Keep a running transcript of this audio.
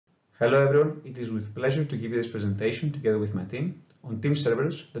Hello everyone, it is with pleasure to give you this presentation together with my team on Team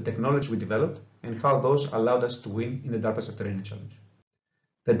Cerberus, the technology we developed, and how those allowed us to win in the DARPA Subterranean Challenge.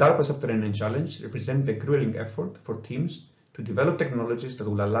 The DARPA Subterranean Challenge represents the grueling effort for teams to develop technologies that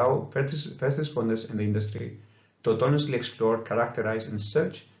will allow first responders and the industry to autonomously explore, characterize, and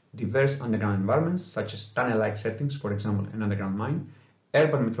search diverse underground environments such as tunnel-like settings, for example, an underground mine,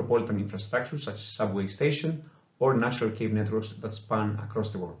 urban metropolitan infrastructure such as subway station, or natural cave networks that span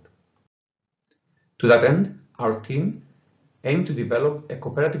across the world. To that end, our team aimed to develop a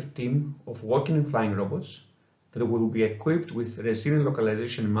cooperative team of walking and flying robots that will be equipped with resilient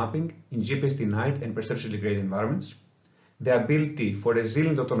localization and mapping in GPS-denied and perceptually graded environments, the ability for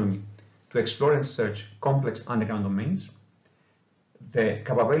resilient autonomy to explore and search complex underground domains, the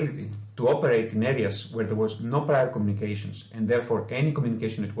capability to operate in areas where there was no prior communications and therefore any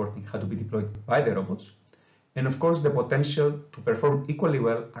communication networking had to be deployed by the robots, and of course the potential to perform equally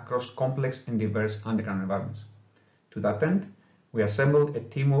well across complex and diverse underground environments. To that end, we assembled a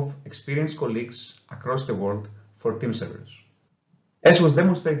team of experienced colleagues across the world for Team Cerberus. As was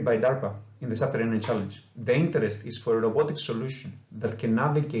demonstrated by DARPA in the Subterranean Challenge, the interest is for a robotic solution that can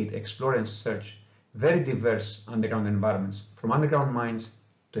navigate, explore and search very diverse underground environments, from underground mines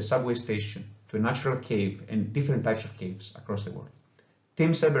to a subway station to a natural cave and different types of caves across the world.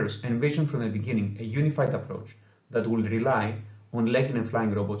 Team Cerberus envisioned from the beginning a unified approach that will rely on legging and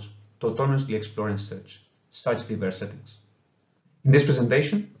flying robots to autonomously explore and search such diverse settings. In this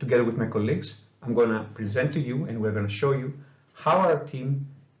presentation, together with my colleagues, I'm going to present to you and we're going to show you how our team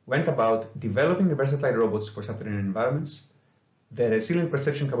went about developing the versatile robots for subterranean environments, the resilient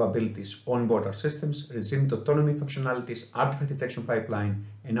perception capabilities on board our systems, resilient autonomy functionalities, artifact detection pipeline,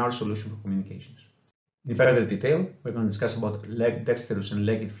 and our solution for communications. In further detail, we're going to discuss about dexterous and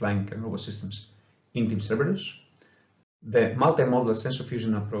legged flying robot systems in Team Cerberus, the multi-modal sensor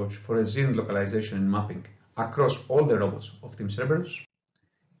fusion approach for resilient localization and mapping across all the robots of Team Cerberus,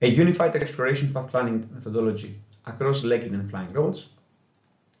 a unified exploration path planning methodology across legged and flying robots,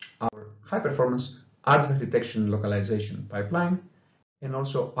 our high-performance artifact detection and localization pipeline, and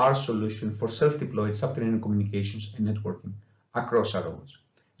also our solution for self-deployed subterranean communications and networking across our robots.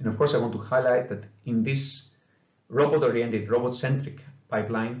 And of course, I want to highlight that in this robot-oriented, robot-centric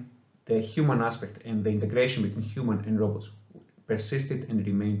pipeline, the human aspect and the integration between human and robots persisted and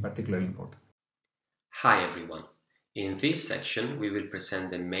remained particularly important. Hi everyone. In this section, we will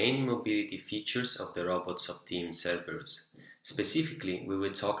present the main mobility features of the robots of Team Cerberus. Specifically, we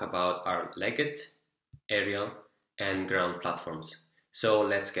will talk about our legged, aerial, and ground platforms. So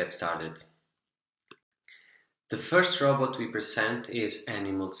let's get started. The first robot we present is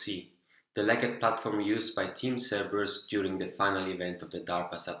Animal C, the legged platform used by Team Cerberus during the final event of the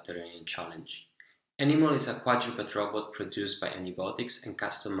DARPA Subterranean Challenge. Animal is a quadruped robot produced by Anybotics and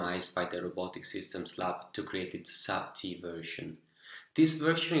customized by the Robotics Systems Lab to create its Sub-T version. This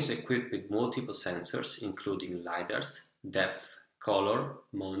version is equipped with multiple sensors including LiDARs, depth, color,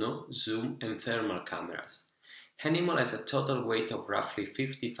 mono, zoom, and thermal cameras. Animal has a total weight of roughly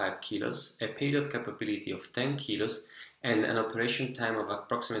 55 kilos, a payload capability of 10 kilos, and an operation time of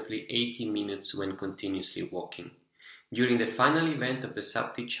approximately 80 minutes when continuously walking. During the final event of the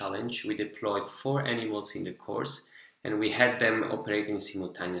Sub-T Challenge, we deployed 4 animals in the course, and we had them operating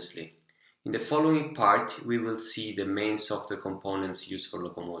simultaneously. In the following part, we will see the main software components used for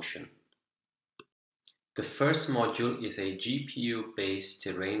locomotion. The first module is a GPU-based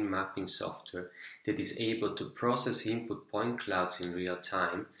terrain mapping software that is able to process input point clouds in real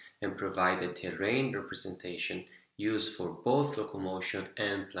time and provide a terrain representation used for both locomotion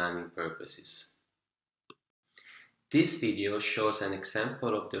and planning purposes. This video shows an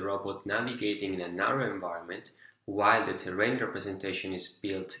example of the robot navigating in a narrow environment while the terrain representation is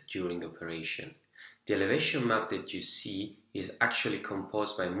built during operation. The elevation map that you see is actually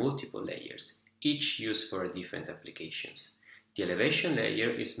composed by multiple layers, each used for different applications. The elevation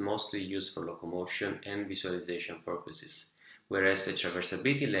layer is mostly used for locomotion and visualization purposes, whereas the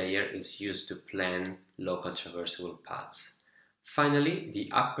traversability layer is used to plan local traversable paths. Finally,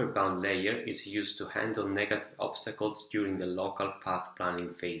 the upper bound layer is used to handle negative obstacles during the local path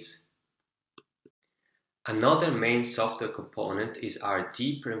planning phase. Another main software component is our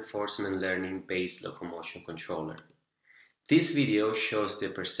deep reinforcement learning based locomotion controller. This video shows the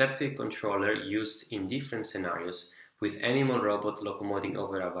perceptive controller used in different scenarios with animal robot locomoting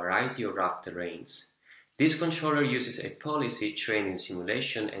over a variety of rough terrains. This controller uses a policy trained in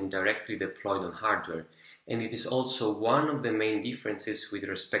simulation and directly deployed on hardware, and it is also one of the main differences with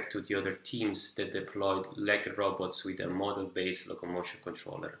respect to the other teams that deployed legged robots with a model-based locomotion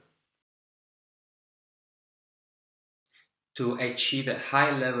controller. To achieve a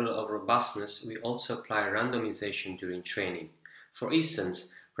high level of robustness, we also apply randomization during training. For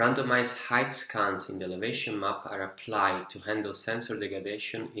instance, randomized height scans in the elevation map are applied to handle sensor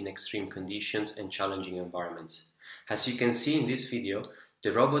degradation in extreme conditions and challenging environments. As you can see in this video,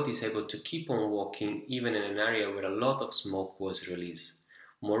 the robot is able to keep on walking even in an area where a lot of smoke was released.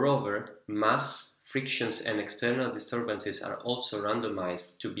 Moreover, mass, frictions and external disturbances are also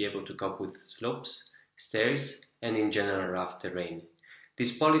randomized to be able to cope with slopes, stairs, and in general rough terrain.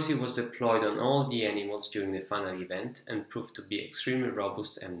 This policy was deployed on all the animals during the final event and proved to be extremely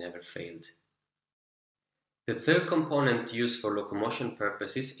robust and never failed. The third component used for locomotion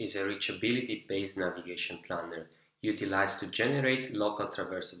purposes is a reachability-based navigation planner, utilized to generate local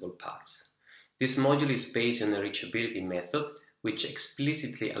traversable paths. This module is based on a reachability method, which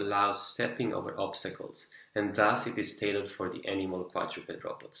explicitly allows stepping over obstacles, and thus it is tailored for the animal quadruped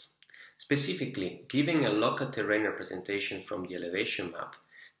robots. Specifically, giving a local terrain representation from the elevation map,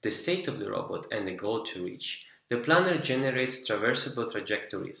 the state of the robot and the goal to reach, the planner generates traversable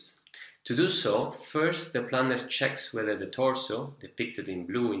trajectories. To do so, first the planner checks whether the torso, depicted in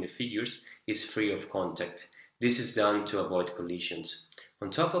blue in the figures, is free of contact. This is done to avoid collisions.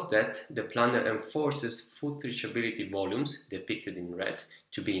 On top of that, the planner enforces foot reachability volumes, depicted in red,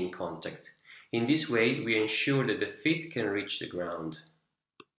 to be in contact. In this way, we ensure that the feet can reach the ground.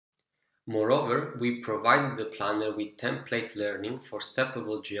 Moreover, we provided the planner with template learning for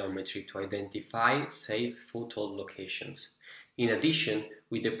steppable geometry to identify safe foothold locations. In addition,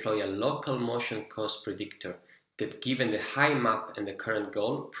 we deploy a local motion cost predictor that, given the high map and the current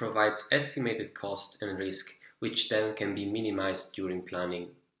goal, provides estimated cost and risk, which then can be minimized during planning.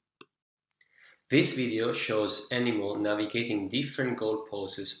 This video shows animal navigating different goal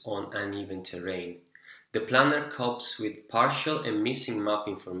poses on uneven terrain. The planner copes with partial and missing map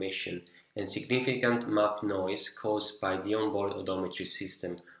information and significant map noise caused by the onboard odometry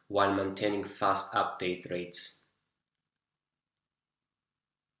system while maintaining fast update rates.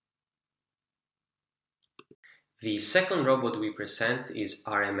 The second robot we present is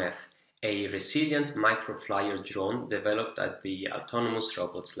RMF, a resilient microflyer drone developed at the Autonomous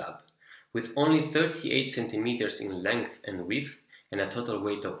Robots Lab. With only 38 centimeters in length and width and a total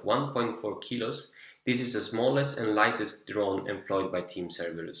weight of 1.4 kilos, this is the smallest and lightest drone employed by Team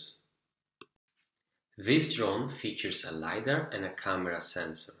CERBERUS. This drone features a LiDAR and a camera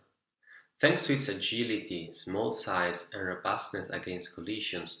sensor. Thanks to its agility, small size and robustness against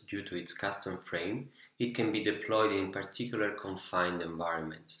collisions due to its custom frame, it can be deployed in particular confined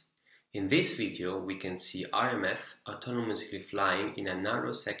environments. In this video, we can see RMF autonomously flying in a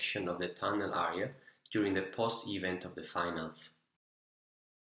narrow section of the tunnel area during the post-event of the finals.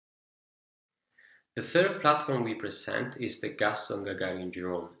 The third platform we present is the Gaston Gagarin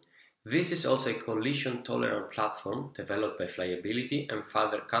drone. This is also a collision-tolerant platform developed by Flyability and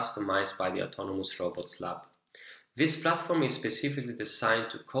further customized by the Autonomous Robots Lab. This platform is specifically designed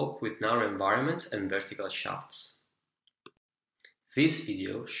to cope with narrow environments and vertical shafts. This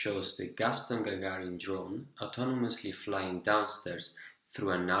video shows the Gaston Gagarin drone autonomously flying downstairs through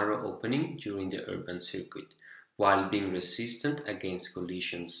a narrow opening during the urban circuit, while being resistant against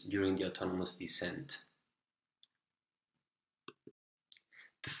collisions during the autonomous descent.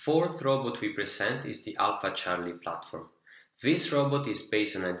 The fourth robot we present is the Alpha Charlie platform. This robot is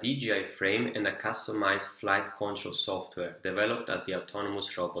based on a DJI frame and a customized flight control software developed at the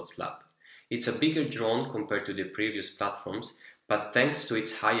Autonomous Robots Lab. It's a bigger drone compared to the previous platforms, but thanks to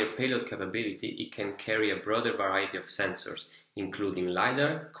its higher payload capability, it can carry a broader variety of sensors, including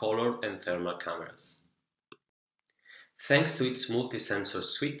LiDAR, color, and thermal cameras. Thanks to its multi-sensor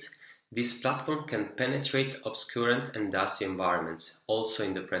suite, this platform can penetrate obscurant and dusty environments, also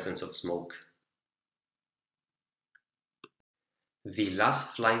in the presence of smoke. The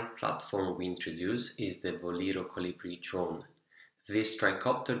last flying platform we introduce is the Voliro Colibri drone. This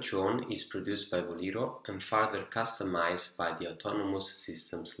tricopter drone is produced by Voliro and further customized by the Autonomous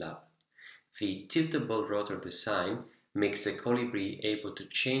Systems Lab. The tiltable rotor design makes the Colibri able to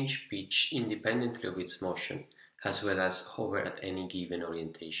change pitch independently of its motion, as well as hover at any given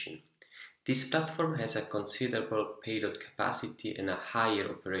orientation. This platform has a considerable payload capacity and a higher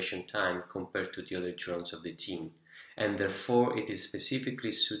operation time compared to the other drones of the team, and therefore it is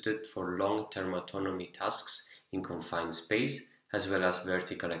specifically suited for long-term autonomy tasks in confined space, as well as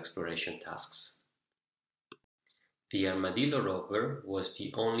vertical exploration tasks. The Armadillo rover was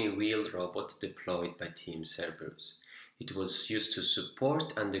the only wheeled robot deployed by Team CERBERUS. It was used to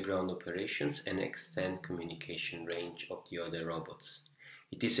support underground operations and extend communication range of the other robots.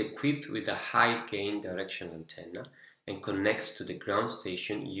 It is equipped with a high-gain directional antenna and connects to the ground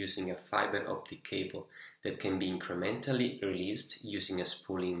station using a fiber optic cable that can be incrementally released using a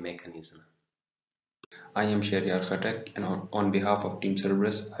spooling mechanism. I am Shehryar Khattak, and on behalf of Team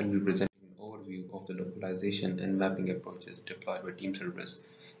Cerberus, I will be presenting an overview of the localization and mapping approaches deployed by Team Cerberus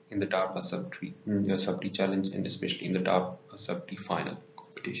in the DARPA Sub-T challenge, and especially in the DARPA Sub-T final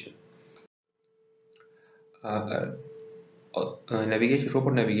competition.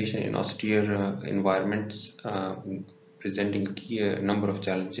 Robot navigation in austere environments presenting a number of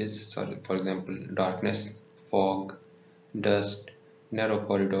challenges. So, for example, darkness, fog, dust, narrow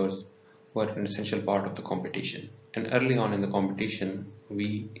corridors were an essential part of the competition. And early on in the competition,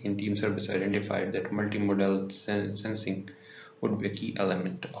 we in Team Cerberus identified that multi-modal sensing would be a key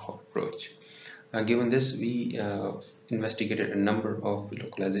element of our approach. Given this, we investigated a number of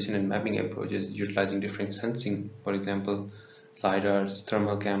localization and mapping approaches utilizing different sensing, for example, lidars,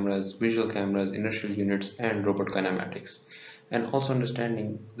 thermal cameras, visual cameras, inertial units, and robot kinematics, and also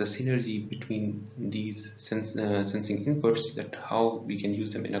understanding the synergy between these sensing inputs, that how we can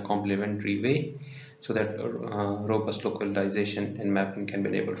use them in a complementary way so that robust localization and mapping can be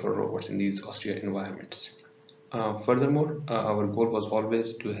enabled for robots in these austere environments. Furthermore, our goal was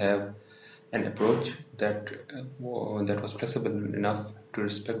always to have an approach that was flexible enough to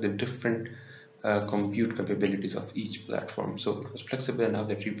respect the different compute capabilities of each platform. So it was flexible enough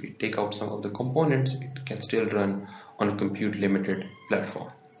that if we take out some of the components, it can still run on a compute limited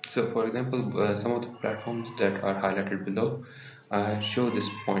platform. So for example, some of the platforms that are highlighted below show this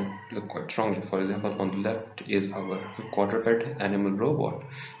point quite strongly. For example, on the left is our quadruped animal robot,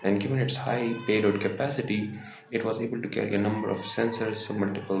 and given its high payload capacity, it was able to carry a number of sensors, so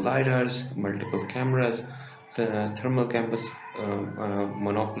multiple lidars, multiple cameras, thermal cameras,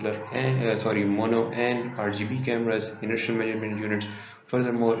 mono and RGB cameras, inertial measurement units.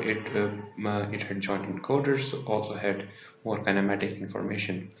 Furthermore, it had joint encoders, also had more kinematic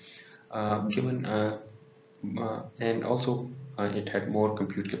information. And also it had more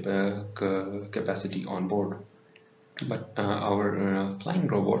compute capacity on board. But our flying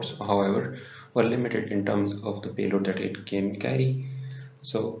robots, however, were limited in terms of the payload that it can carry.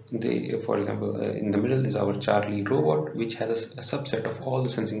 So for example, in the middle is our Charlie robot, which has a subset of all the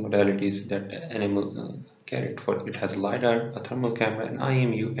sensing modalities that animal carried. It has a lidar, a thermal camera, an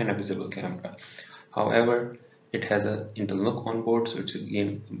IMU, and a visible camera. However, it has an Intel NUC on board, so it's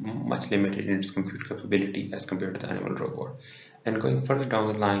again much limited in its compute capability as compared to the animal robot. And going further down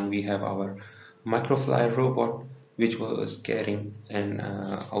the line, we have our microflyer robot, which was carrying an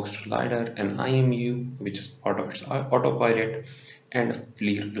Auster lidar, an IMU, which is part of its autopilot, and a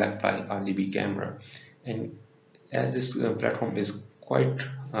FLIR Blackfly RGB camera. And as this platform is quite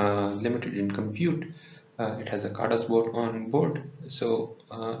limited in compute, it has a CADAS board on board, so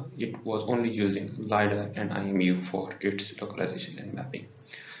it was only using lidar and IMU for its localization and mapping.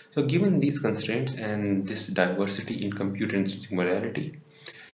 So given these constraints and this diversity in compute and sensing modality,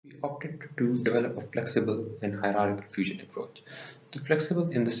 we opted to develop a flexible and hierarchical fusion approach. The flexible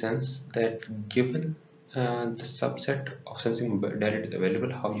in the sense that given the subset of sensing modalities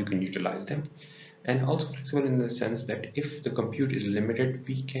available, how you can utilize them, and also flexible in the sense that if the compute is limited,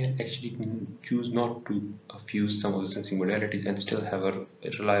 we can actually choose not to fuse some of the sensing modalities and still have a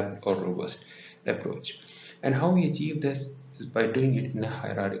reliable or robust approach. And how we achieve this is by doing it in a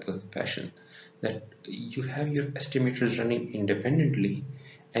hierarchical fashion, that you have your estimators running independently,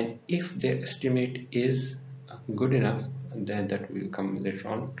 and if their estimate is good enough, then that will come later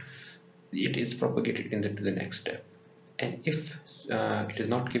on, it is propagated into the next step. And if it is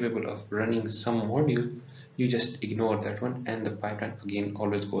not capable of running some module, you just ignore that one, and the pipeline again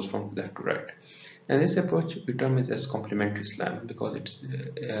always goes from left to right. And this approach we term it as complementary SLAM, because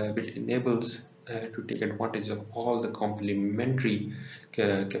which enables to take advantage of all the complementary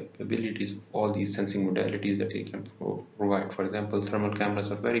capabilities of all these sensing modalities that they can provide. For example, thermal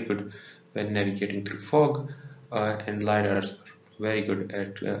cameras are very good when navigating through fog, and lidars are very good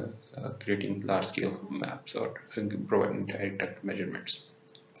at creating large-scale maps or providing direct measurements.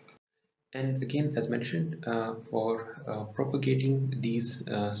 And again, as mentioned, for propagating these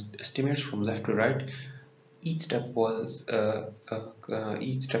estimates from left to right, each step was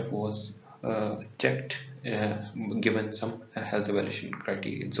checked given some health evaluation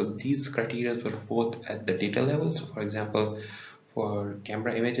criteria. So these criteria were both at the data level. So for example, for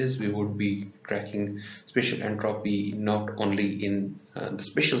camera images, we would be tracking spatial entropy not only in the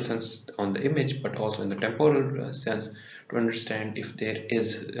spatial sense on the image, but also in the temporal sense, to understand if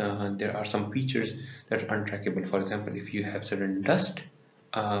there are some features that are untrackable. For example, if you have certain dust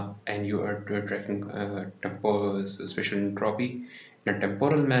and you are tracking temporal spatial entropy in a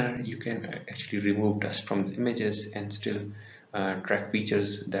temporal manner, you can actually remove dust from the images and still track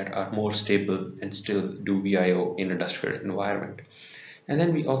features that are more stable and still do VIO in a industrial environment. And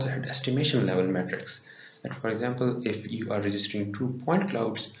then we also had estimation level metrics. That, for example, if you are registering 2 point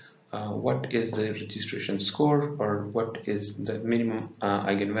clouds, what is the registration score, or what is the minimum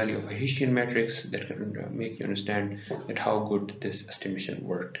eigenvalue of a Hessian matrix that can make you understand that how good this estimation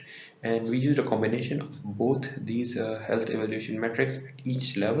worked. And we used a combination of both these health evaluation metrics at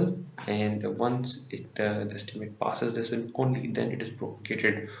each level, and once the estimate passes this, and only then it is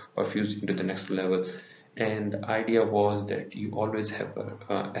propagated or fused into the next level. And the idea was that you always have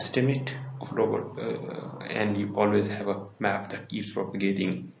an estimate of robot, and you always have a map that keeps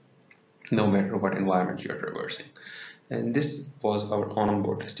propagating no matter what environment you're traversing. And this was our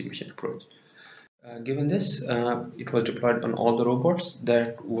on-board estimation approach. Given this, it was deployed on all the robots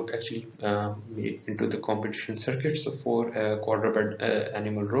that were actually made into the competition circuit. So for quadruped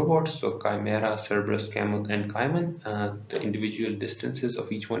animal robots, so Chimera, Cerberus, Camel, and Cayman, the individual distances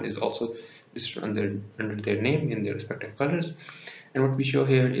of each one is also listed under their name in their respective colors. And what we show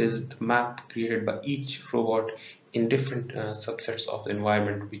here is the map created by each robot in different subsets of the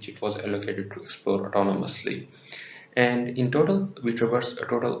environment which it was allocated to explore autonomously. And in total, we traversed a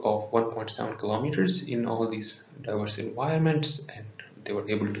total of 1.7 kilometers in all these diverse environments, and they were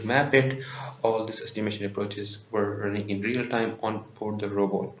able to map it. All these estimation approaches were running in real time on board the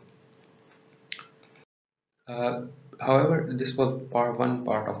robot. Uh, However, this was one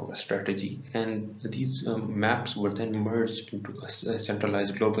part of our strategy, and these maps were then merged into a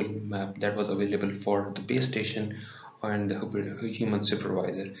centralized global map that was available for the base station and the human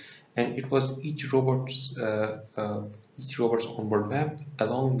supervisor. And it was each robot's onboard map,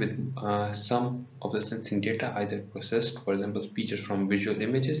 along with some of the sensing data either processed, for example, features from visual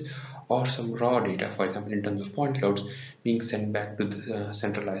images, or some raw data, for example, in terms of point clouds, being sent back to the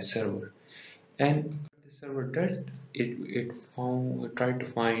centralized server. And the server did it tried to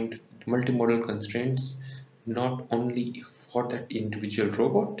find multimodal constraints not only for that individual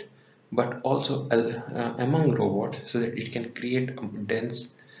robot, but also among robots, so that it can create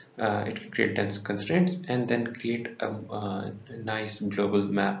dense constraints and then create a nice global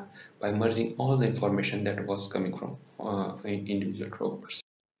map by merging all the information that was coming from individual robots.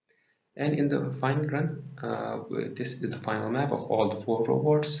 And in the final run, this is the final map of all the 4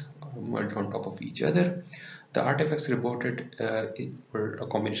 robots merged on top of each other. The artifacts reported were a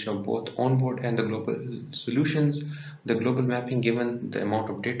combination of both onboard and the global solutions. The global mapping given the amount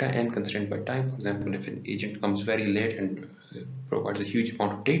of data and constrained by time. For example, if an agent comes very late and provides a huge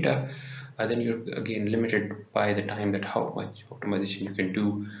amount of data, then you're again limited by the time that how much optimization you can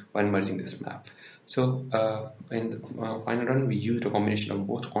do while merging this map. So in the final run, we used a combination of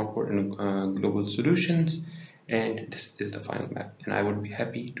both onboard and global solutions, and this is the final map. And I would be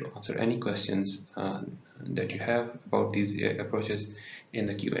happy to answer any questions that you have about these approaches in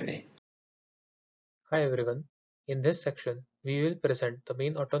the Q&A. Hi everyone. In this section, we will present the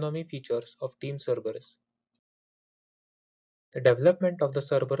main autonomy features of Team Cerberus. The development of the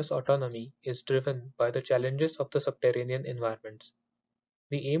Cerberus autonomy is driven by the challenges of the subterranean environments.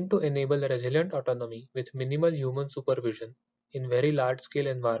 We aim to enable resilient autonomy with minimal human supervision in very large-scale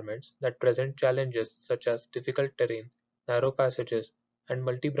environments that present challenges such as difficult terrain, narrow passages, and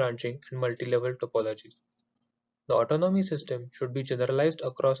multi-branching and multi-level topologies. The autonomy system should be generalized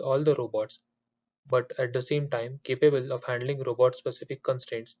across all the robots, but at the same time capable of handling robot-specific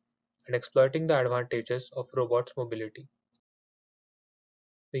constraints and exploiting the advantages of robots' mobility.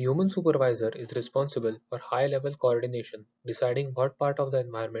 The human supervisor is responsible for high-level coordination, deciding what part of the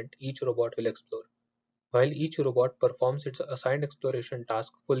environment each robot will explore, while each robot performs its assigned exploration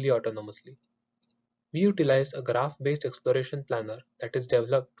task fully autonomously. We utilize a graph-based exploration planner that is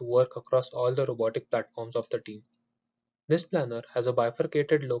developed to work across all the robotic platforms of the team. This planner has a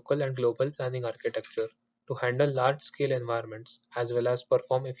bifurcated local and global planning architecture to handle large-scale environments as well as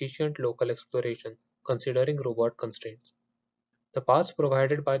perform efficient local exploration considering robot constraints. The paths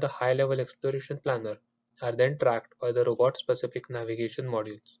provided by the high-level exploration planner are then tracked by the robot-specific navigation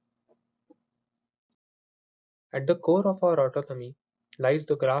modules. At the core of our autonomy lies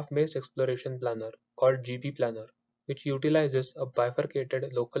the graph-based exploration planner called GB Planner, which utilizes a bifurcated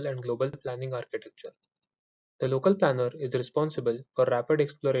local and global planning architecture. The local planner is responsible for rapid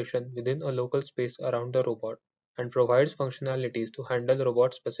exploration within a local space around the robot and provides functionalities to handle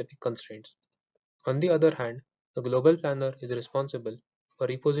robot-specific constraints. On the other hand, the global planner is responsible for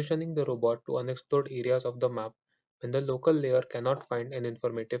repositioning the robot to unexplored areas of the map when the local layer cannot find an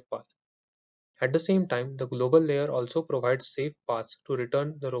informative path. At the same time, the global layer also provides safe paths to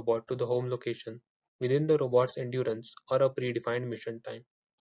return the robot to the home location within the robot's endurance or a predefined mission time.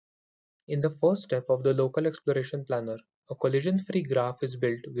 In the first step of the local exploration planner, A collision-free graph is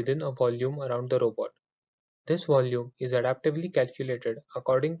built within a volume around the robot. This volume is adaptively calculated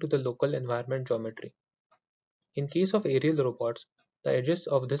according to the local environment geometry. In case of aerial robots, the edges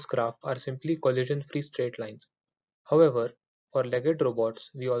of this graph are simply collision-free straight lines. However, for legged robots,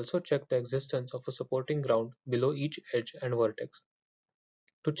 we also check the existence of a supporting ground below each edge and vertex.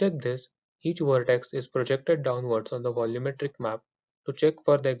 To check this, each vertex is projected downwards on the volumetric map to check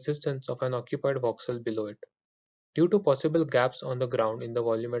for the existence of an occupied voxel below it. Due to possible gaps on the ground in the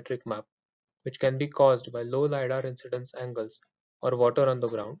volumetric map, which can be caused by low LiDAR incidence angles or water on the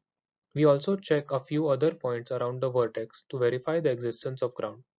ground, we also check a few other points around the vertex to verify the existence of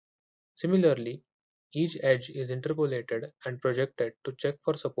ground. Similarly, each edge is interpolated and projected to check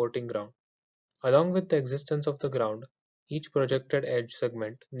for supporting ground. Along with the existence of the ground, each projected edge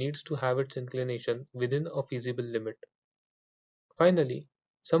segment needs to have its inclination within a feasible limit. Finally,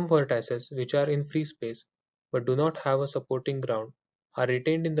 some vertices which are in free space but do not have a supporting ground are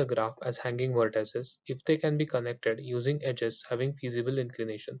retained in the graph as hanging vertices if they can be connected using edges having feasible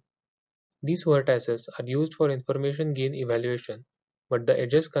inclination. These vertices are used for information gain evaluation, but the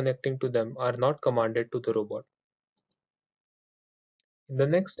edges connecting to them are not commanded to the robot. In the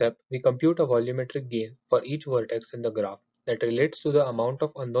next step, we compute a volumetric gain for each vertex in the graph that relates to the amount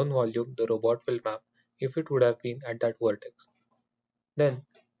of unknown volume the robot will map if it would have been at that vertex. Then,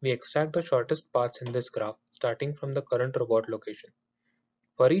 we extract the shortest paths in this graph starting from the current robot location.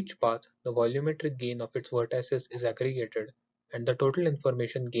 For each path, the volumetric gain of its vertices is aggregated and the total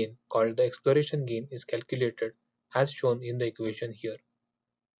information gain, called the exploration gain, is calculated as shown in the equation here.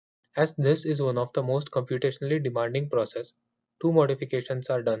 As this is one of the most computationally demanding process, two modifications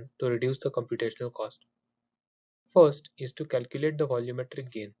are done to reduce the computational cost. First is to calculate the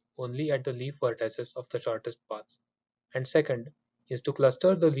volumetric gain only at the leaf vertices of the shortest paths, and second is to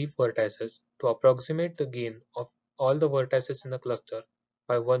cluster the leaf vertices to approximate the gain of all the vertices in the cluster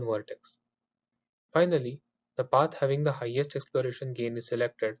by one vertex. Finally, the path having the highest exploration gain is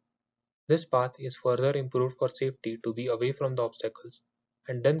selected. This path is further improved for safety to be away from the obstacles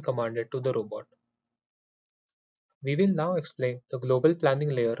and then commanded to the robot. We will now explain the global planning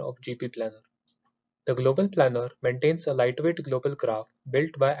layer of GP Planner. The global planner maintains a lightweight global graph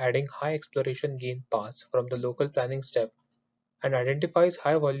built by adding high exploration gain paths from the local planning step and identifies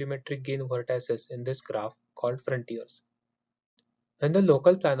high volumetric gain vertices in this graph called frontiers. When the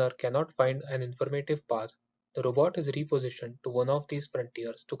local planner cannot find an informative path, the robot is repositioned to one of these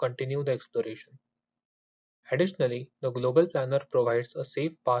frontiers to continue the exploration. Additionally, the global planner provides a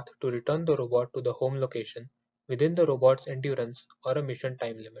safe path to return the robot to the home location within the robot's endurance or a mission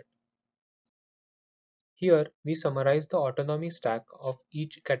time limit. Here, we summarize the autonomy stack of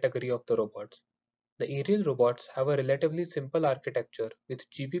each category of the robots. The aerial robots have a relatively simple architecture with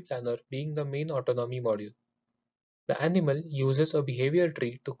GP Planner being the main autonomy module. The animal uses a behavior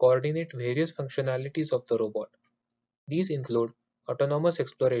tree to coordinate various functionalities of the robot. These include autonomous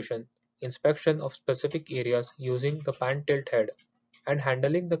exploration, inspection of specific areas using the pan-tilt head, and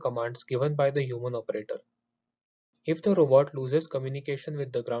handling the commands given by the human operator. If the robot loses communication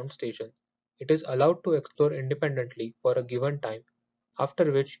with the ground station, it is allowed to explore independently for a given time,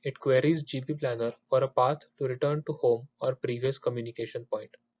 after which it queries GP Planner for a path to return to home or previous communication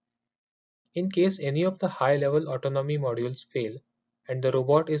point. In case any of the high-level autonomy modules fail, and the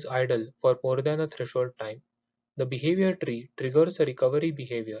robot is idle for more than a threshold time, the behavior tree triggers a recovery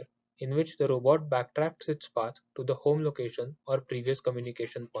behavior in which the robot backtracks its path to the home location or previous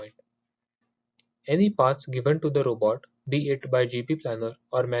communication point. Any paths given to the robot, be it by GP Planner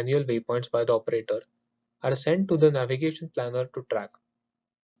or manual waypoints by the operator, are sent to the navigation planner to track.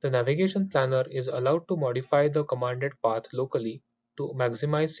 The navigation planner is allowed to modify the commanded path locally to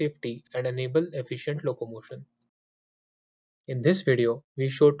maximize safety and enable efficient locomotion. In this video, we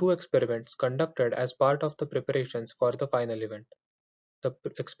show two experiments conducted as part of the preparations for the final event. The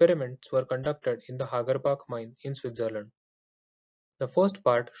experiments were conducted in the Hagerbach mine in Switzerland. The first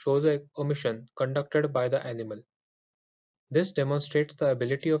part shows a mission conducted by the animal. This demonstrates the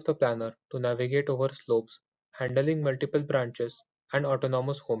ability of the planner to navigate over slopes, handling multiple branches, and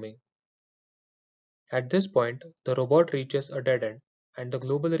autonomous homing. At this point, the robot reaches a dead end, and the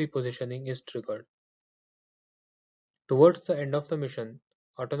global repositioning is triggered. Towards the end of the mission,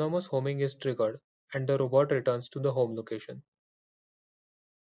 autonomous homing is triggered, and the robot returns to the home location.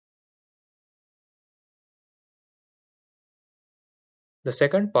 The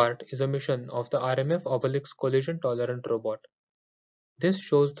second part is a mission of the RMF Obelix collision-tolerant robot. This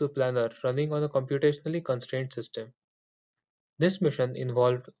shows the planner running on a computationally constrained system. This mission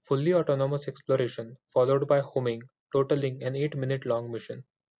involved fully autonomous exploration followed by homing, totaling an 8-minute long mission.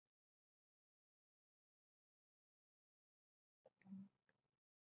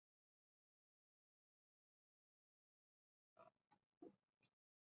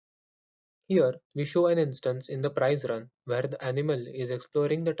 Here, we show an instance in the prize run where the animal is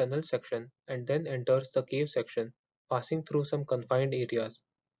exploring the tunnel section and then enters the cave section, passing through some confined areas.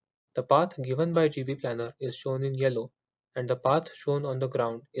 The path given by GB Planner is shown in yellow, and the path shown on the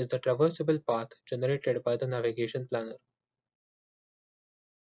ground is the traversable path generated by the navigation planner.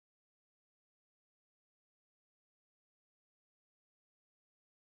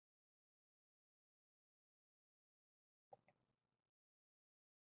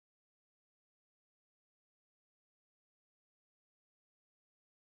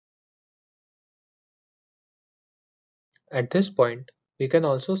 At this point, we can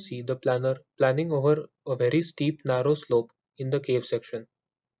also see the planner planning over a very steep narrow slope in the cave section.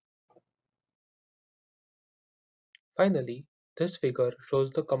 Finally, this figure shows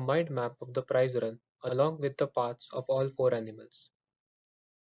the combined map of the prize run along with the paths of all four animals.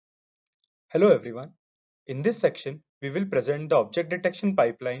 Hello everyone. In this section, we will present the object detection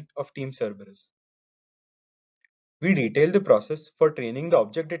pipeline of Team Cerberus. We detail the process for training the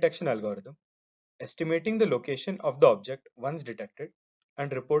object detection algorithm, estimating the location of the object once detected,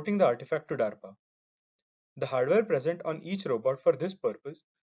 and reporting the artifact to DARPA. The hardware present on each robot for this purpose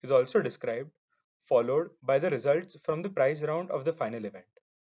is also described, followed by the results from the prize round of the final event.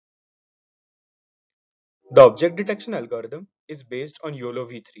 The object detection algorithm is based on YOLO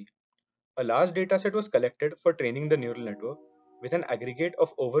v3. A large dataset was collected for training the neural network with an aggregate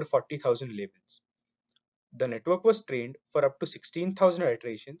of over 40,000 labels. The network was trained for up to 16,000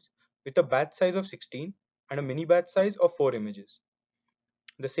 iterations with a batch size of 16 and a mini batch size of 4 images.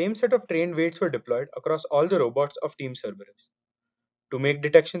 The same set of trained weights were deployed across all the robots of Team Cerberus. To make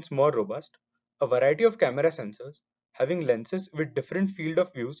detections more robust, a variety of camera sensors having lenses with different field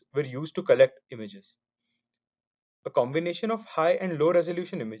of views were used to collect images. A combination of high and low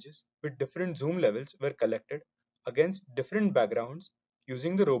resolution images with different zoom levels were collected against different backgrounds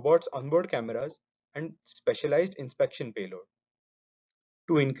using the robot's onboard cameras and specialized inspection payload.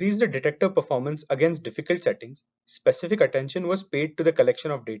 To increase the detector performance against difficult settings, specific attention was paid to the collection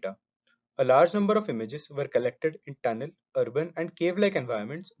of data. A large number of images were collected in tunnel, urban, and cave-like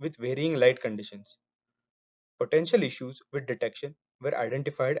environments with varying light conditions. Potential issues with detection were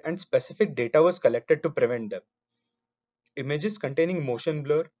identified and specific data was collected to prevent them. Images containing motion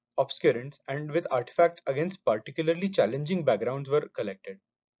blur, obscurance, and with artifacts against particularly challenging backgrounds were collected.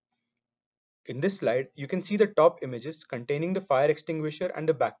 In this slide, you can see the top images containing the fire extinguisher and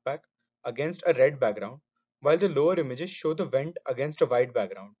the backpack against a red background, while the lower images show the vent against a white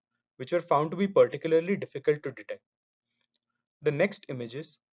background, which were found to be particularly difficult to detect. The next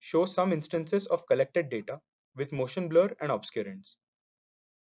images show some instances of collected data with motion blur and obscurance.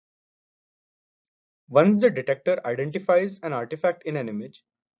 Once the detector identifies an artifact in an image,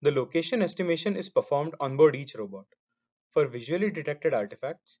 the location estimation is performed on board each robot. For visually detected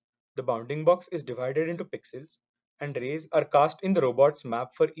artifacts, the bounding box is divided into pixels and rays are cast in the robot's map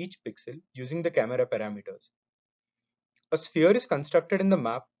for each pixel using the camera parameters. A sphere is constructed in the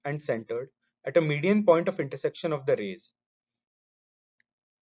map and centered at a median point of intersection of the rays.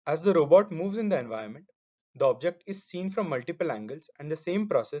 As the robot moves in the environment, the object is seen from multiple angles and the same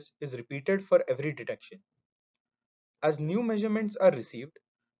process is repeated for every detection. As new measurements are received,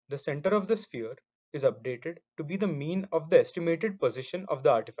 the center of the sphere is updated to be the mean of the estimated position of the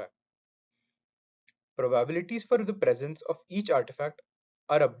artifact. Probabilities for the presence of each artifact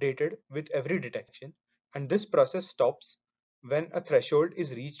are updated with every detection, and this process stops when a threshold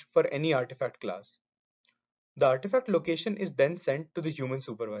is reached for any artifact class. The artifact location is then sent to the human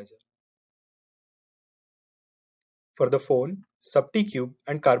supervisor. For the phone, subT-cube,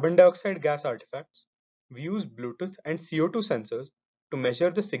 and carbon dioxide gas artifacts, we use Bluetooth and CO2 sensors to measure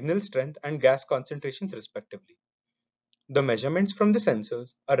the signal strength and gas concentrations respectively. The measurements from the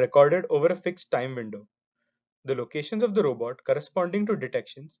sensors are recorded over a fixed time window. The locations of the robot corresponding to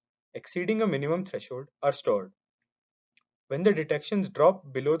detections exceeding a minimum threshold are stored. When the detections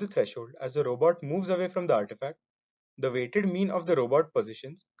drop below the threshold as the robot moves away from the artifact, the weighted mean of the robot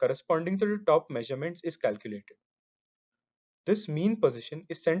positions corresponding to the top measurements is calculated. This mean position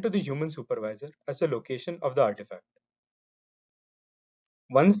is sent to the human supervisor as the location of the artifact.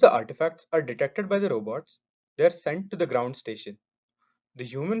 Once the artifacts are detected by the robots, they are sent to the ground station. The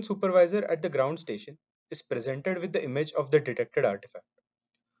human supervisor at the ground station is presented with the image of the detected artifact.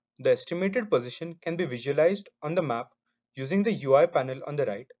 The estimated position can be visualized on the map using the UI panel on the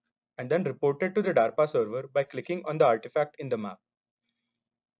right and then reported to the DARPA server by clicking on the artifact in the map.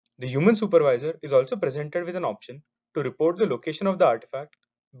 The human supervisor is also presented with an option to report the location of the artifact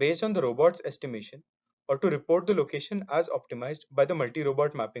based on the robot's estimation or to report the location as optimized by the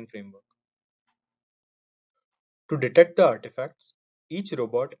multi-robot mapping framework. To detect the artifacts, each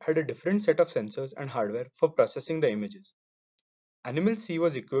robot had a different set of sensors and hardware for processing the images. Animal C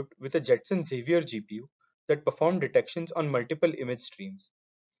was equipped with a Jetson Xavier GPU that performed detections on multiple image streams.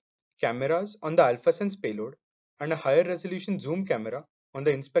 Cameras on the AlphaSense payload and a higher resolution zoom camera on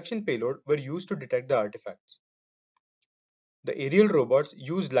the inspection payload were used to detect the artifacts. The aerial robots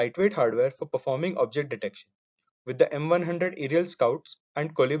used lightweight hardware for performing object detection, with the M100 Aerial Scouts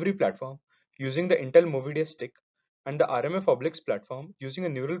and Colibri platform using the Intel Movidia stick and the RMF Oblix platform using a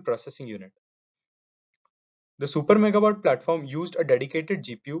neural processing unit. The Super Megabot platform used a dedicated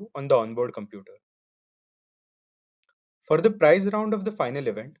GPU on the onboard computer. For the prize round of the final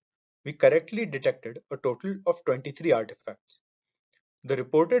event, we correctly detected a total of 23 artifacts. The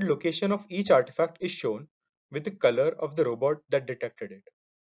reported location of each artifact is shown with the color of the robot that detected it.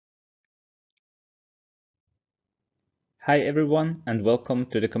 Hi everyone and welcome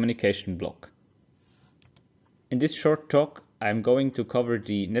to the communication block. In this short talk, I'm going to cover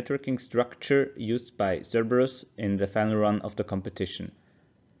the networking structure used by CERBERUS in the final run of the competition.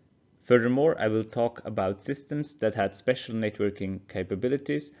 Furthermore, I will talk about systems that had special networking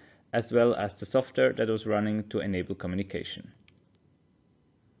capabilities as well as the software that was running to enable communication.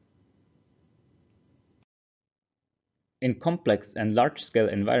 In complex and large-scale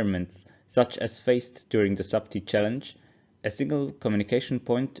environments, such as faced during the Sub-T challenge, a single communication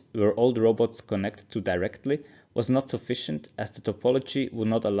point where all the robots connect to directly was not sufficient as the topology would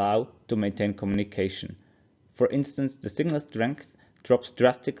not allow to maintain communication. For instance, the signal strength drops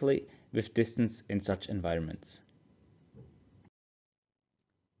drastically with distance in such environments.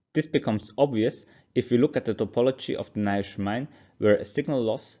 This becomes obvious if we look at the topology of the NIOSH mine, where a signal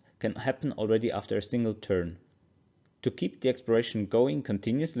loss can happen already after a single turn. To keep the exploration going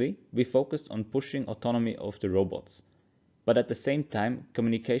continuously, we focused on pushing autonomy of the robots. But at the same time,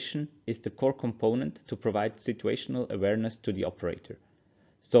 communication is the core component to provide situational awareness to the operator.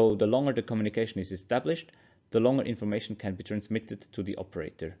 So the longer the communication is established, the longer information can be transmitted to the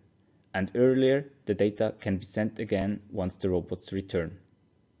operator. And earlier, the data can be sent again once the robots return.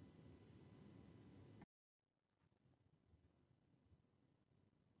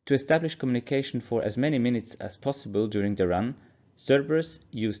 To establish communication for as many minutes as possible during the run, CERBERUS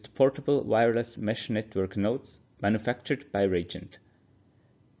used portable wireless mesh network nodes manufactured by Regent.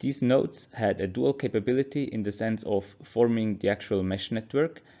 These nodes had a dual capability in the sense of forming the actual mesh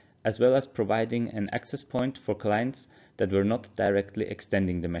network, as well as providing an access point for clients that were not directly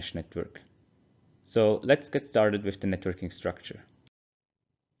extending the mesh network. So let's get started with the networking structure.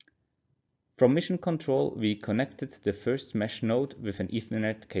 From mission control, we connected the first mesh node with an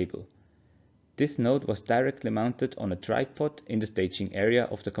Ethernet cable. This node was directly mounted on a tripod in the staging area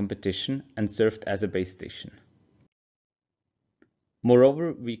of the competition and served as a base station.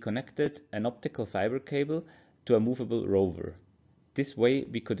 Moreover, we connected an optical fiber cable to a movable rover. This way,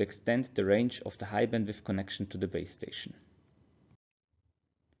 we could extend the range of the high bandwidth connection to the base station.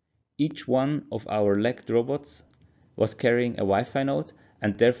 Each one of our legged robots was carrying a Wi-Fi node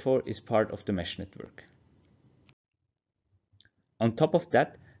and therefore is part of the mesh network. On top of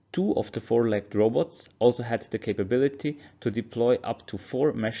that, 2 of the 4-legged robots also had the capability to deploy up to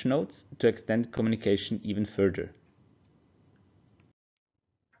 4 mesh nodes to extend communication even further.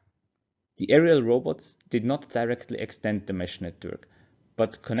 The aerial robots did not directly extend the mesh network,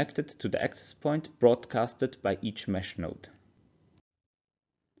 but connected to the access point broadcasted by each mesh node.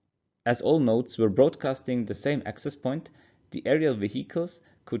 As all nodes were broadcasting the same access point, the aerial vehicles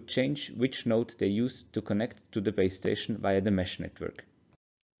could change which node they used to connect to the base station via the mesh network.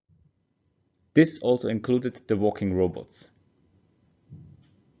 This also included the walking robots.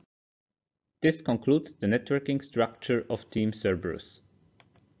 This concludes the networking structure of Team CERBERUS.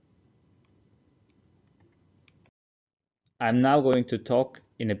 I'm now going to talk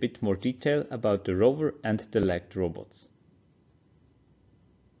in a bit more detail about the rover and the legged robots.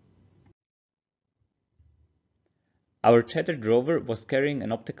 Our tethered rover was carrying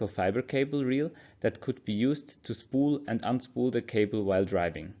an optical fiber cable reel that could be used to spool and unspool the cable while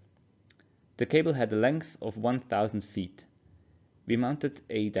driving. The cable had a length of 1000 feet. We mounted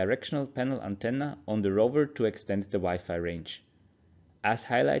a directional panel antenna on the rover to extend the Wi-Fi range. As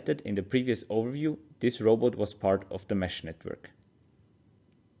highlighted in the previous overview, this robot was part of the mesh network.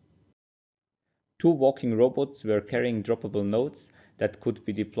 2 walking robots were carrying droppable nodes that could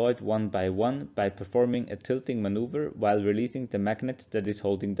be deployed one by performing a tilting maneuver while releasing the magnet that is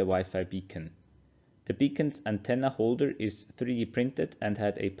holding the Wi-Fi beacon. The beacon's antenna holder is 3D printed and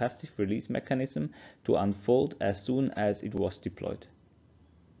had a passive release mechanism to unfold as soon as it was deployed.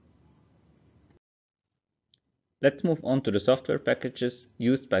 Let's move on to the software packages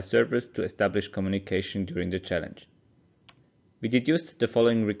used by CERBERUS to establish communication during the challenge. we deduced the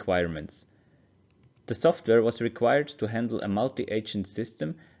following requirements. The software was required to handle a multi-agent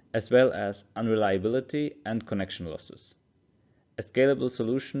system as well as unreliability and connection losses. A scalable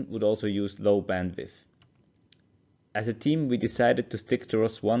solution would also use low bandwidth. As a team, we decided to stick to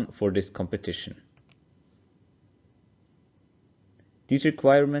ROS1 for this competition. These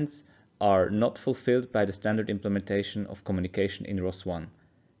requirements are not fulfilled by the standard implementation of communication in ROS1.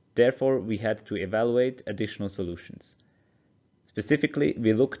 Therefore, we had to evaluate additional solutions. Specifically,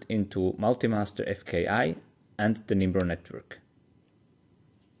 we looked into multi-master FKI and the Nimbro network.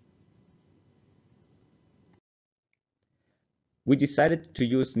 We decided to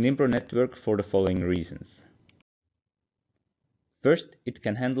use Nimbro network for the following reasons. First, it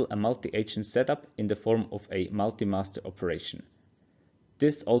can handle a multi-agent setup in the form of a multi-master operation.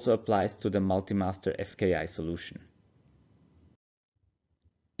 This also applies to the multi-master FKI solution.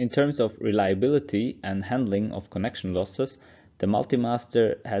 In terms of reliability and handling of connection losses, the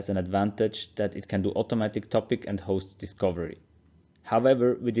multi-master has an advantage that it can do automatic topic and host discovery.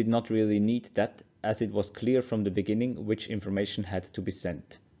 However, we did not really need that, as it was clear from the beginning which information had to be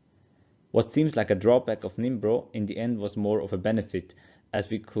sent. What seems like a drawback of Nimbro in the end was more of a benefit, as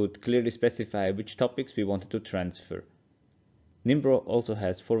we could clearly specify which topics we wanted to transfer. Nimbro also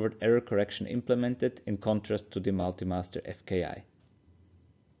has forward error correction implemented in contrast to the multi-master FKI.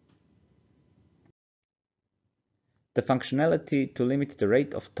 The functionality to limit the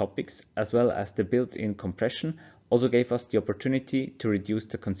rate of topics as well as the built-in compression also gave us the opportunity to reduce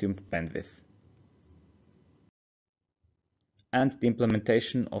the consumed bandwidth. And the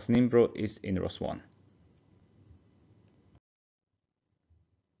implementation of Nimbro is in ROS1.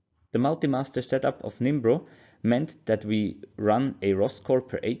 The multi-master setup of Nimbro meant that we run a ROS core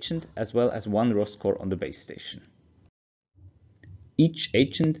per agent as well as one ROS core on the base station. Each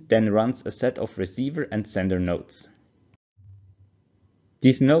agent then runs a set of receiver and sender nodes.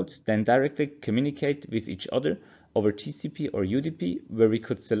 These nodes then directly communicate with each other over TCP or UDP, where we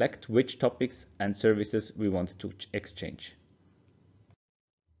could select which topics and services we want to exchange.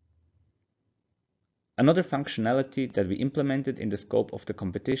 Another functionality that we implemented in the scope of the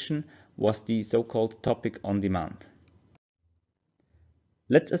competition was the so-called topic on demand.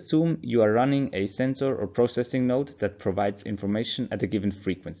 Let's assume you are running a sensor or processing node that provides information at a given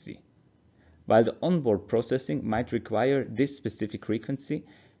frequency. While the onboard processing might require this specific frequency,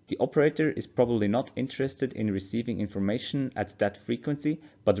 the operator is probably not interested in receiving information at that frequency,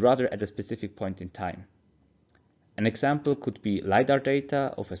 but rather at a specific point in time. An example could be LiDAR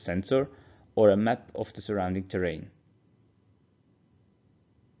data of a sensor or a map of the surrounding terrain.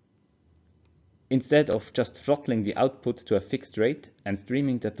 Instead of just throttling the output to a fixed rate and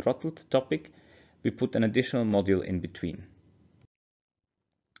streaming the throttled topic, we put an additional module in between.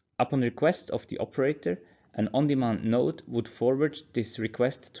 Upon request of the operator, an on-demand node would forward this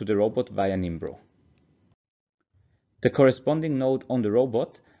request to the robot via Nimbro. The corresponding node on the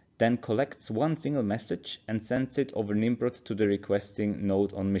robot then collects one single message and sends it over Nimbro to the requesting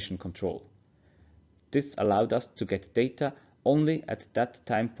node on mission control. This allowed us to get data only at that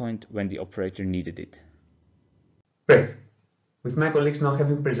time point when the operator needed it. Great. With my colleagues now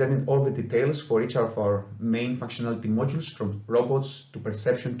having presented all the details for each of our main functionality modules, from robots to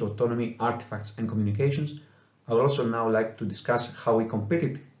perception to autonomy, artifacts and communications, I would also now like to discuss how we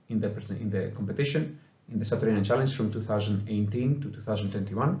competed in the competition in the Subterranean Challenge from 2018 to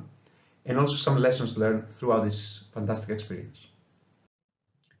 2021, and also some lessons learned throughout this fantastic experience.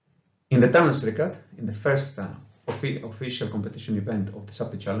 In the Tunnels Record, in the first official competition event of the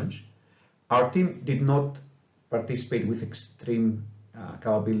Subterranean Challenge, our team did not participate with extreme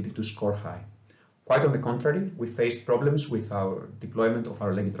capability to score high. Quite on the contrary, we faced problems with our deployment of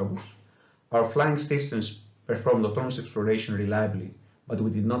our legged robots. Our flying systems performed autonomous exploration reliably, but we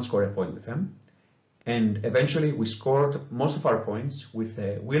did not score a point with them. And eventually we scored most of our points with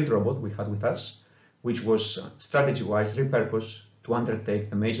a wheeled robot we had with us, which was strategy-wise repurposed to undertake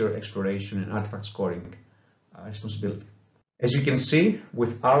the major exploration and artifact scoring responsibility. As you can see,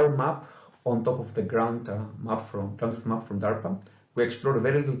 with our map on top of the ground map from DARPA, we explored a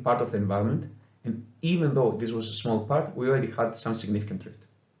very little part of the environment, and even though this was a small part, we already had some significant drift.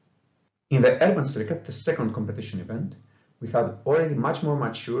 In the Urban Circuit, the second competition event, we had already much more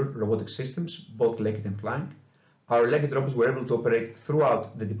mature robotic systems, both legged and flying. Our legged robots were able to operate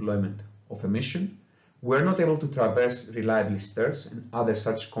throughout the deployment of a mission. We were not able to traverse reliably stairs and other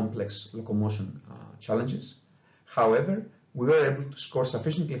such complex locomotion challenges. However, we were able to score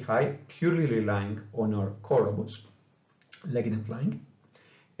sufficiently high, purely relying on our core robots, legged and flying,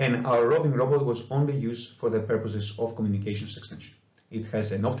 and our roving robot was only used for the purposes of communications extension. It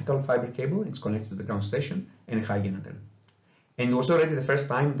has an optical fiber cable, it's connected to the ground station, and a high gain antenna. And it was already the first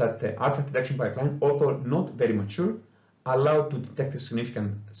time that the artifact detection pipeline, although not very mature, allowed to detect a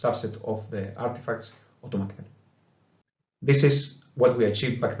significant subset of the artifacts automatically. This is what we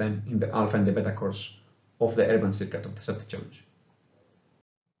achieved back then in the alpha and the beta cores of the urban circuit of the Subterranean challenge.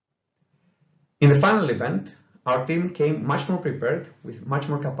 In the final event, our team came much more prepared with much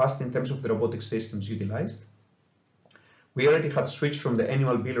more capacity in terms of the robotic systems utilized. We already had switched from the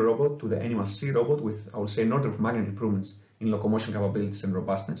annual B robot to the annual C robot with, I would say, an order of magnitude improvements in locomotion capabilities and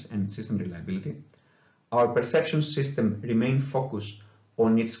robustness and system reliability. Our perception system remained focused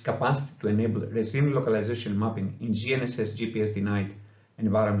on its capacity to enable resilient localization mapping in GNSS GPS denied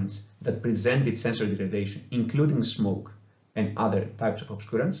environments that presented sensor degradation, including smoke and other types of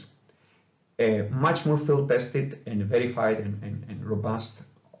obscurance. Much more field tested and verified and robust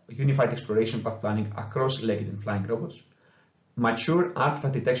unified exploration path planning across legged and flying robots. Mature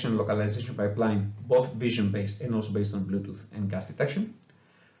artifact detection and localization pipeline, both vision-based and also based on Bluetooth and gas detection.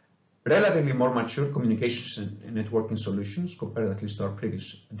 Relatively more mature communications and networking solutions compared at least to our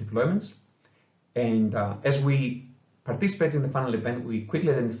previous deployments. And as we participated in the final event, we quickly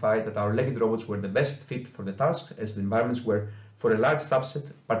identified that our legged robots were the best fit for the task, as the environments were, for a large subset,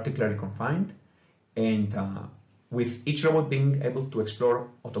 particularly confined. And with each robot being able to explore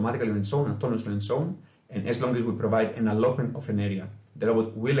automatically on its own, autonomously on its own, and as long as we provide an allotment of an area, the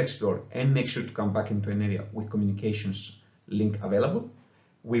robot will explore and make sure to come back into an area with communications link available.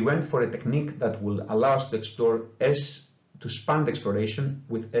 We went for a technique that will allow us to explore to span the exploration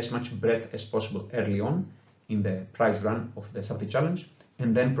with as much breadth as possible early on in the prize run of the Subterranean challenge,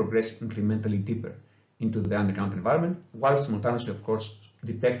 and then progress incrementally deeper into the underground environment, while simultaneously, of course,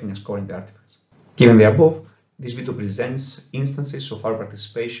 detecting and scoring the artifacts. Given the above, this video presents instances of our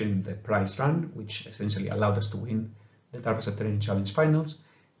participation in the prize run, which essentially allowed us to win the DARPA Subterranean Challenge finals.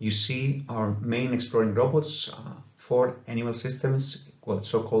 You see our main exploring robots, 4 animal systems,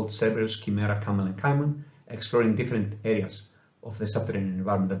 so-called CERBERUS, Chimera, Camel, and Cayman, exploring different areas of the subterranean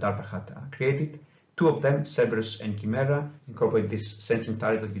environment that DARPA had created. 2 of them, CERBERUS and Chimera, incorporate this sensing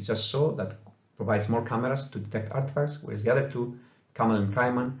turret that you just saw that provides more cameras to detect artifacts, whereas the other 2, Camel and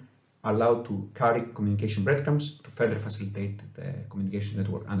Cayman, are allowed to carry communication breadcrumbs to further facilitate the communication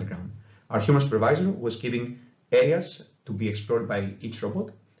network underground. Our human supervisor was giving areas to be explored by each robot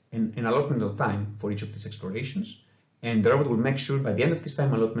and an allotment of time for each of these explorations, and the robot will make sure by the end of this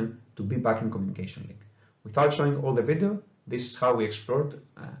time allotment to be back in communication link. Without showing all the video, this is how we explored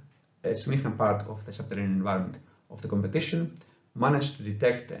a significant part of the subterranean environment of the competition, managed to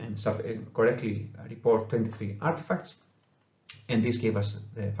detect and correctly report 23 artifacts, and this gave us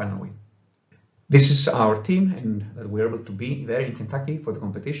the final win. This is our team, and that we were able to be there in Kentucky for the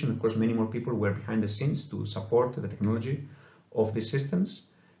competition. Of course, many more people were behind the scenes to support the technology of these systems.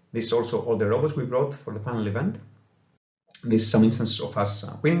 This is also all the robots we brought for the final event. This is some instances of us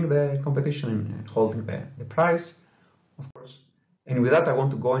winning the competition and holding the prize, of course. And with that, I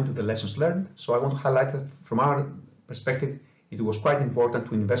want to go into the lessons learned. So I want to highlight that from our perspective, it was quite important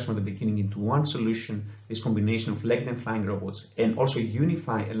to invest from the beginning into one solution, this combination of legged and flying robots, and also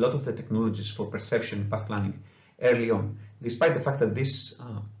unify a lot of the technologies for perception and path planning early on. Despite the fact that this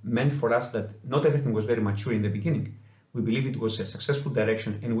meant for us that not everything was very mature in the beginning, we believe it was a successful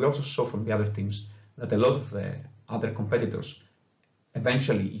direction, and we also saw from the other teams that a lot of the other competitors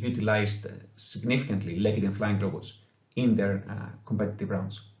eventually utilized significantly legged and flying robots in their competitive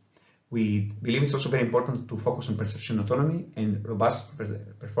rounds. We believe it's also very important to focus on perception autonomy, and robust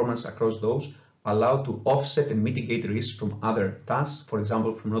performance across those allow to offset and mitigate risk from other tasks, for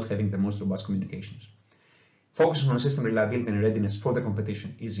example, from not having the most robust communications. Focusing on system reliability and readiness for the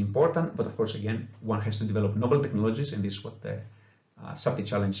competition is important, but of course, again, one has to develop novel technologies, and this is what the Subterranean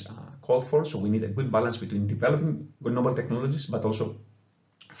Challenge called for. So we need a good balance between developing good novel technologies, but also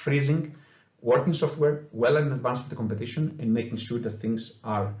freezing working software well in advance of the competition and making sure that things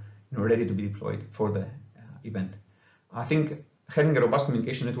are ready to be deployed for the event. I think having a robust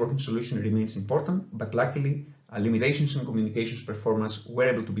communication networking solution remains important, but luckily limitations in communications performance were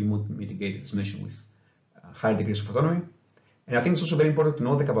able to be mitigated, as mentioned, with higher degrees of autonomy. And I think it's also very important to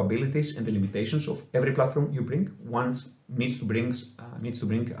know the capabilities and the limitations of every platform you bring. One needs to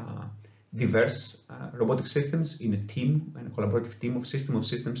bring diverse robotic systems in a team, and a collaborative team of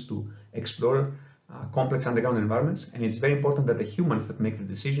systems to explore complex underground environments. And it's very important that the humans that make the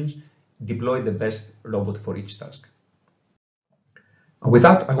decisions deploy the best robot for each task. With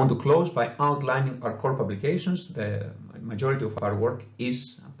that, I want to close by outlining our core publications. The majority of our work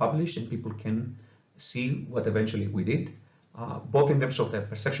is published, and people can see what eventually we did, both in terms of the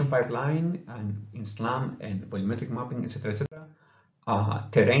perception pipeline and in SLAM and volumetric mapping, etc.,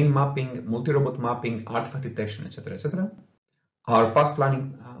 terrain mapping, multi-robot mapping, artifact detection, etc., etc. Our path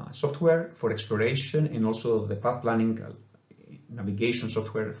planning software for exploration and also the path planning navigation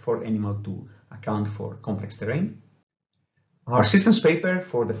software for animal to account for complex terrain. Our systems paper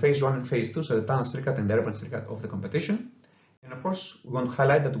for the phase 1 and phase 2, so the tunnel circuit and the airplane circuit of the competition. And of course, we want to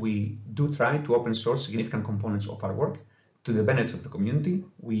highlight that we do try to open source significant components of our work to the benefit of the community.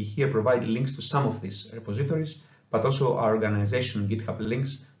 We here provide links to some of these repositories, but also our organization GitHub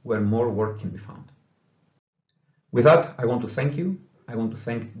links where more work can be found. With that, I want to thank you. I want to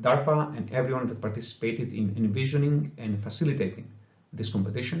thank DARPA and everyone that participated in envisioning and facilitating this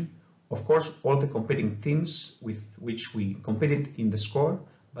competition. Of course, all the competing teams with which we competed in the score,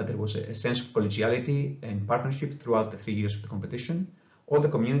 but there was a sense of collegiality and partnership throughout the 3 years of the competition. All the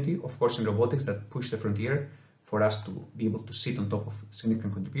community, of course, in robotics that pushed the frontier for us to be able to sit on top of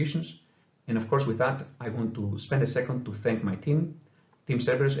significant contributions. And of course, with that, I want to spend a second to thank my team, Team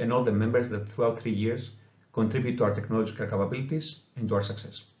Cerberus, and all the members that throughout 3 years contribute to our technological capabilities and to our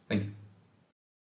success.